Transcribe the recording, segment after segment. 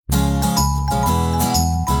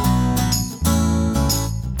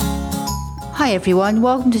Hi everyone,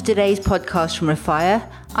 welcome to today's podcast from Refire.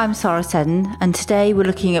 I'm Sarah Seddon, and today we're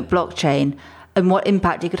looking at blockchain and what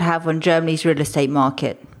impact it could have on Germany's real estate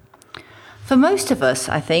market. For most of us,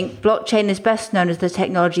 I think, blockchain is best known as the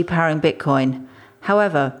technology powering Bitcoin.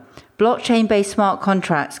 However, blockchain-based smart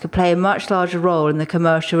contracts could play a much larger role in the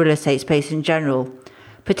commercial real estate space in general,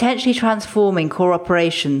 potentially transforming core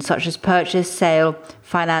operations such as purchase, sale,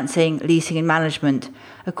 financing, leasing and management,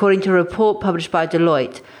 according to a report published by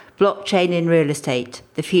Deloitte, Blockchain in Real Estate,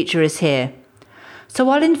 the Future is Here. So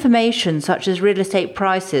while information such as real estate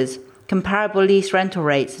prices, comparable lease rental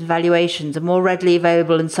rates and valuations are more readily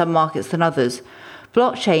available in some markets than others,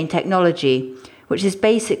 blockchain technology, which is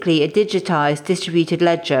basically a digitized distributed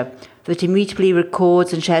ledger that immutably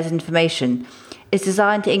records and shares information, is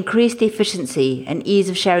designed to increase the efficiency and ease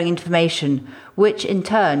of sharing information, which in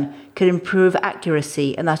turn could improve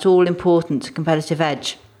accuracy and that all-important competitive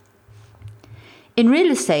edge. In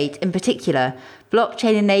real estate, in particular,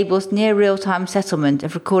 blockchain enables near real-time settlement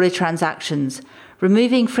of recorded transactions,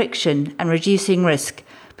 removing friction and reducing risk,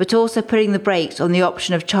 but also putting the brakes on the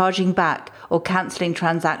option of charging back or cancelling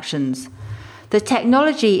transactions. The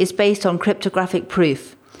technology is based on cryptographic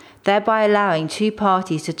proof, thereby allowing two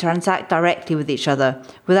parties to transact directly with each other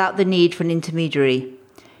without the need for an intermediary.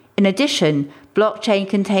 In addition, blockchain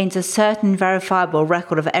contains a certain verifiable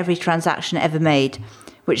record of every transaction ever made,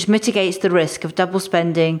 which mitigates the risk of double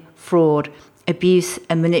spending, fraud, abuse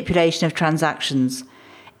and manipulation of transactions.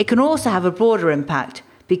 It can also have a broader impact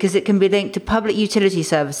because it can be linked to public utility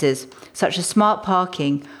services such as smart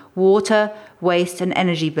parking, water, waste and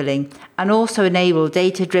energy billing, and also enable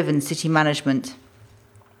data-driven city management.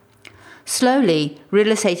 Slowly,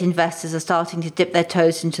 real estate investors are starting to dip their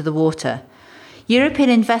toes into the water. European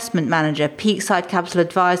investment manager Peakside Capital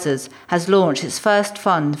Advisors has launched its first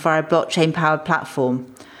fund via a blockchain-powered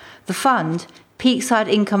platform. The fund, Peakside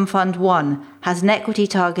Income Fund 1, has an equity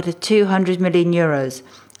target of €200 million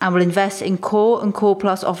and will invest in core and core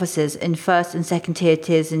plus offices in first and second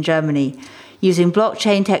tiers in Germany, using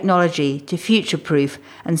blockchain technology to future-proof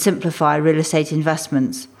and simplify real estate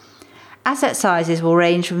investments. Asset sizes will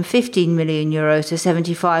range from €15 million to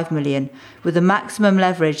 €75 million, with a maximum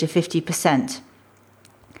leverage of 50%.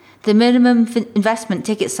 The minimum investment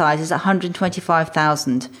ticket size is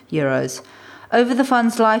 €125,000. Over the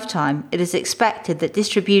fund's lifetime, it is expected that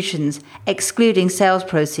distributions, excluding sales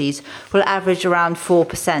proceeds, will average around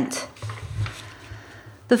 4%.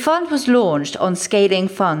 The fund was launched on Scaling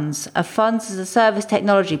Funds, a funds-as-a-service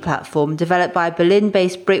technology platform developed by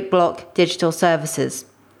Berlin-based BrickBlock Digital Services.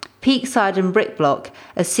 Peakside and BrickBlock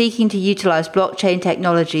are seeking to utilize blockchain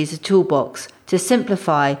technology as a toolbox to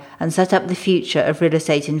simplify and set up the future of real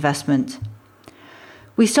estate investment.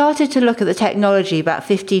 We started to look at the technology about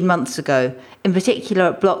 15 months ago, in particular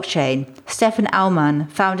at blockchain. Stefan Aumann,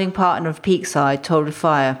 founding partner of Peakside, told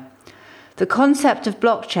Refire. The concept of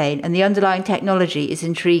blockchain and the underlying technology is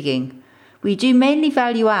intriguing. We do mainly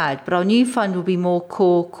value add, but our new fund will be more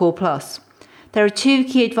core plus. There are two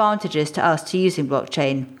key advantages to us to using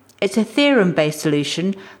blockchain. It's a Ethereum-based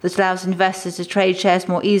solution that allows investors to trade shares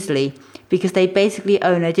more easily because they basically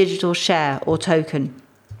own a digital share or token.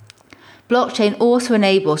 Blockchain also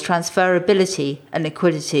enables transferability and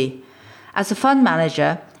liquidity. As a fund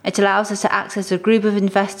manager, it allows us to access a group of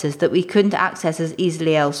investors that we couldn't access as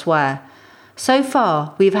easily elsewhere. So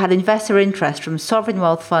far, we've had investor interest from sovereign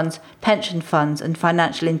wealth funds, pension funds, and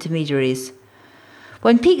financial intermediaries.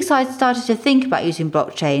 When Peakside started to think about using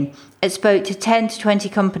blockchain, it spoke to 10 to 20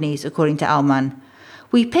 companies, according to Aumann.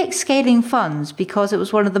 We picked Scaling Funds because it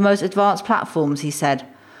was one of the most advanced platforms, he said.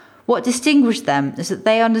 What distinguished them is that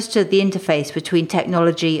they understood the interface between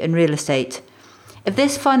technology and real estate. If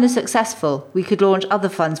this fund is successful, we could launch other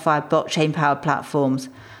funds via blockchain-powered platforms.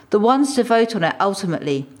 The ones to vote on it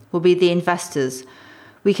ultimately will be the investors.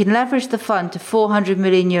 We can leverage the fund to €400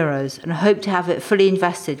 million and hope to have it fully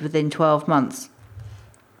invested within 12 months.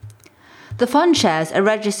 The fund shares are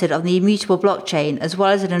registered on the immutable blockchain as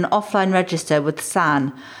well as in an offline register with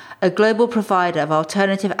SAN, a global provider of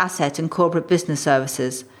alternative asset and corporate business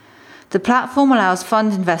services. The platform allows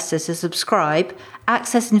fund investors to subscribe,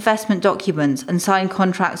 access investment documents and sign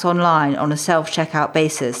contracts online on a self-checkout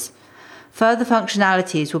basis. Further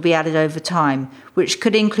functionalities will be added over time, which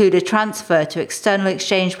could include a transfer to external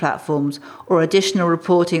exchange platforms or additional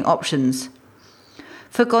reporting options.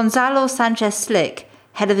 For Gonzalo Sanchez-Slick,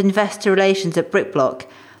 head of investor relations at BrickBlock,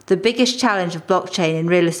 the biggest challenge of blockchain in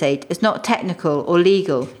real estate is not technical or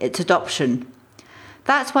legal, it's adoption.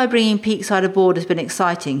 That's why bringing Peakside aboard has been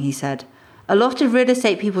exciting, he said. A lot of real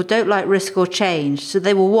estate people don't like risk or change, so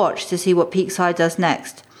they will watch to see what Peakside does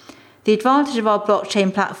next. The advantage of our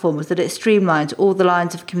blockchain platform is that it streamlines all the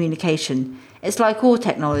lines of communication. It's like all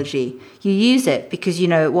technology. You use it because you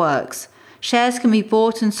know it works. Shares can be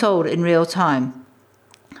bought and sold in real time.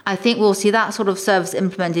 I think we'll see that sort of service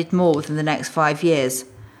implemented more within the next 5 years.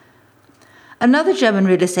 Another German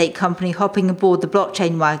real estate company hopping aboard the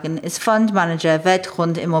blockchain wagon is fund manager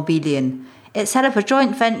Weltgrund Immobilien. It set up a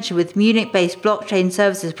joint venture with Munich-based blockchain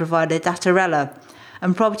services provider Datarella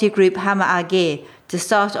and property group Hammer AG to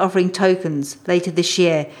start offering tokens later this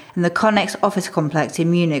year in the Connex office complex in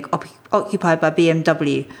Munich occupied by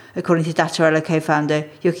BMW, according to Datarella co-founder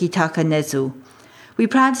Yukitaka Nezu. We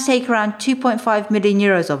plan to take around 2.5 million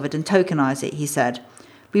euros of it and tokenize it, he said.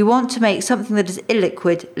 We want to make something that is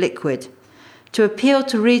illiquid liquid. To appeal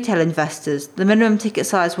to retail investors, the minimum ticket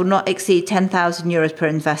size will not exceed 10,000 euros per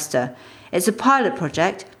investor. It's a pilot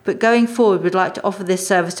project, but going forward we'd like to offer this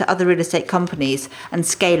service to other real estate companies and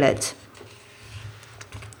scale it.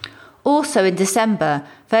 Also in December,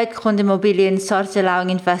 Weltgrund Immobilien started allowing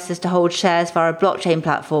investors to hold shares via a blockchain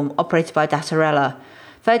platform operated by Datarella.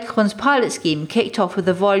 Weltgrund's pilot scheme kicked off with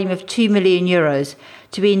a volume of 2 million euros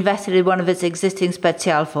to be invested in one of its existing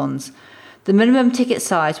Spezialfonds. The minimum ticket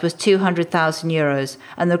size was 200,000 euros,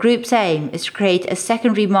 and the group's aim is to create a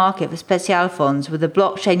secondary market for Spezialfonds with a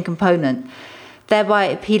blockchain component, thereby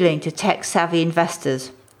appealing to tech-savvy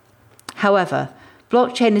investors. However,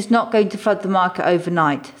 blockchain is not going to flood the market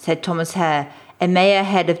overnight, said Thomas Hare, EMEA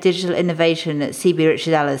head of digital innovation at CB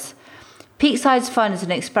Richard Ellis. Peakside's fund is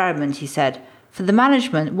an experiment, he said. For the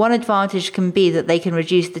management, one advantage can be that they can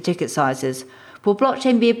reduce the ticket sizes. Will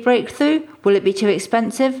blockchain be a breakthrough? Will it be too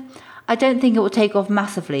expensive? I don't think it will take off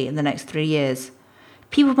massively in the next 3 years.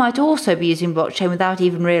 People might also be using blockchain without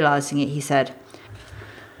even realizing it, he said.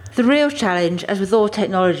 The real challenge, as with all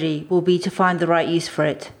technology, will be to find the right use for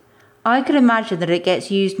it. I could imagine that it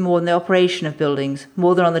gets used more in the operation of buildings,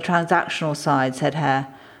 more than on the transactional side, said Hare.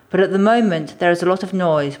 But at the moment, there is a lot of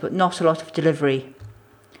noise, but not a lot of delivery.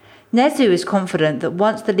 Nezu is confident that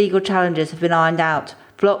once the legal challenges have been ironed out,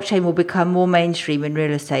 blockchain will become more mainstream in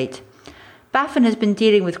real estate. BaFin has been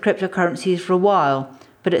dealing with cryptocurrencies for a while,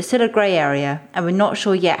 but it's still a grey area, and we're not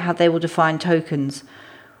sure yet how they will define tokens.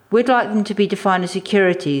 We'd like them to be defined as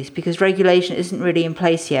securities because regulation isn't really in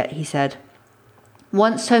place yet, he said.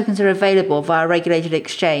 Once tokens are available via a regulated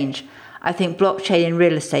exchange, I think blockchain in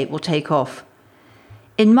real estate will take off.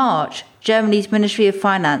 In March, Germany's Ministry of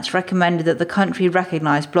Finance recommended that the country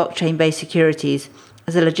recognise blockchain-based securities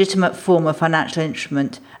as a legitimate form of financial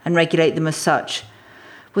instrument and regulate them as such.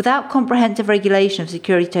 Without comprehensive regulation of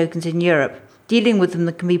security tokens in Europe, dealing with them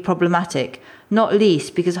can be problematic, not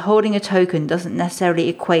least because holding a token doesn't necessarily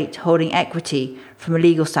equate to holding equity from a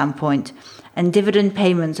legal standpoint, and dividend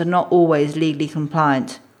payments are not always legally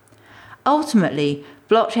compliant. Ultimately,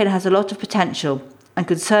 blockchain has a lot of potential and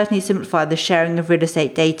could certainly simplify the sharing of real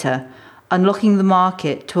estate data, unlocking the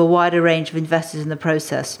market to a wider range of investors in the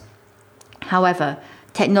process. However,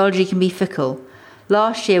 technology can be fickle.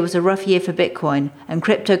 Last year was a rough year for Bitcoin, and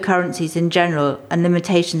cryptocurrencies in general and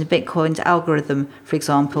limitations of Bitcoin's algorithm, for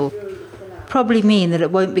example, probably mean that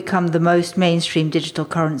it won't become the most mainstream digital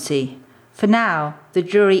currency. For now, the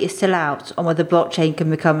jury is still out on whether blockchain can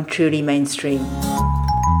become truly mainstream.